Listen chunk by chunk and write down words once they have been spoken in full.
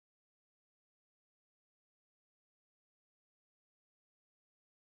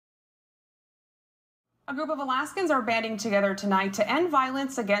A group of Alaskans are banding together tonight to end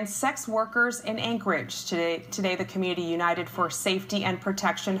violence against sex workers in Anchorage. Today, the Community United for Safety and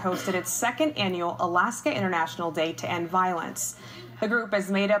Protection hosted its second annual Alaska International Day to End Violence. The group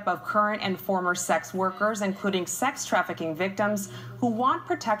is made up of current and former sex workers, including sex trafficking victims, who want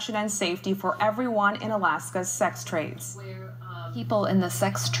protection and safety for everyone in Alaska's sex trades. People in the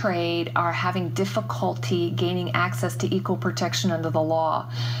sex trade are having difficulty gaining access to equal protection under the law.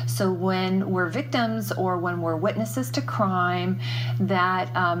 So when we're victims or when we're witnesses to crime, that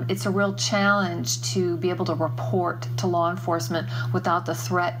it's a real challenge to be able to report to law enforcement without the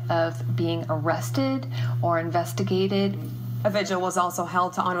threat of being arrested or investigated. A vigil was also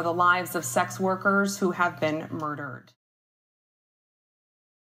held to honor the lives of sex workers who have been murdered.